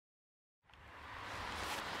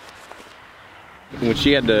When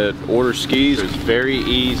she had to order skis, it was very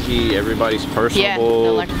easy. Everybody's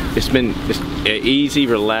personable. Yeah, it's an easy,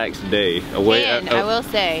 relaxed day. And I will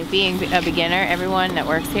say, being a beginner, everyone that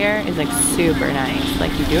works here is like super nice.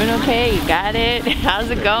 Like, you doing okay? You got it? How's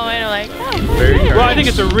it going? I'm like, oh, well, I think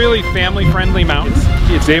it's a really family-friendly mountain.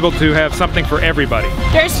 It's able to have something for everybody.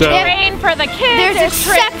 There's terrain for the kids. There's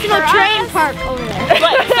exceptional terrain park over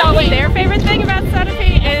there. So their favorite thing about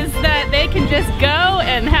Sunapee is that they can just go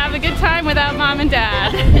and have a good time without mom and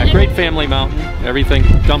dad. A great family mountain. Everything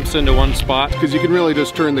dumps into one spot. Because you can really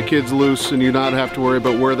just turn the kids loose and you not have to worry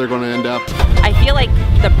about where they're going to end up. I feel like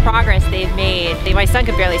the progress they've made. My son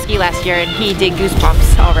could barely ski last year and he did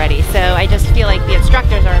goosebumps already. So I just feel like the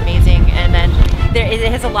instructors are amazing, and then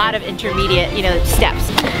it has a lot of intermediate, you know, steps.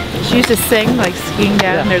 She used to sing like skiing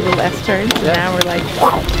down their little S turns, and now we're like,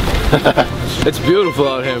 It's beautiful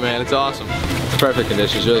out here, man. It's awesome. It's perfect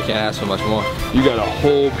conditions. You really can't ask for much more. You got a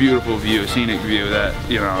whole beautiful view, scenic view that,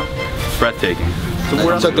 you know, breathtaking.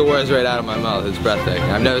 I took the words right out of my mouth. It's breathtaking.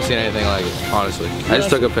 I've never seen anything like it, honestly. I just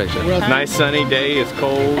took a picture. Nice sunny day. It's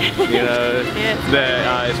cold. You know,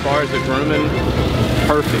 as far as the grooming,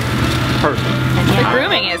 perfect. The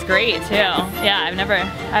grooming is great too. Yeah, I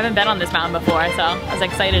haven't been on this mountain before, so I was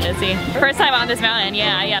excited to see. First time on this mountain,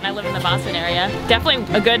 yeah, and I live in the Boston area.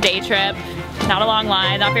 Definitely a good day trip. Not a long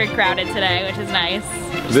line, not very crowded today, which is nice.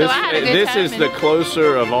 This is the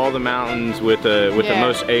closer of all the mountains with the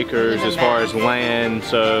most acres as far as land.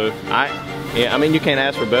 So I mean, you can't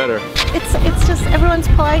ask for better. it's just everyone's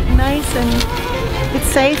polite and nice, and it's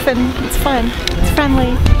safe and it's fun. It's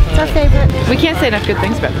friendly. It's our favorite. We can't say enough good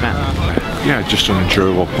things about the mountain. Yeah, just an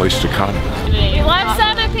enjoyable place to come. Love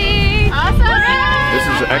Sunapee! Awesome! This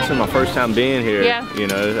is actually my first time being here. Yeah. You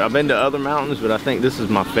know, I've been to other mountains, but I think this is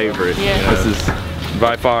my favorite. Yeah. You know? This is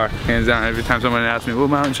by far, hands down, every time someone asks me, what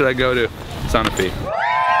mountain should I go to? Sunapee.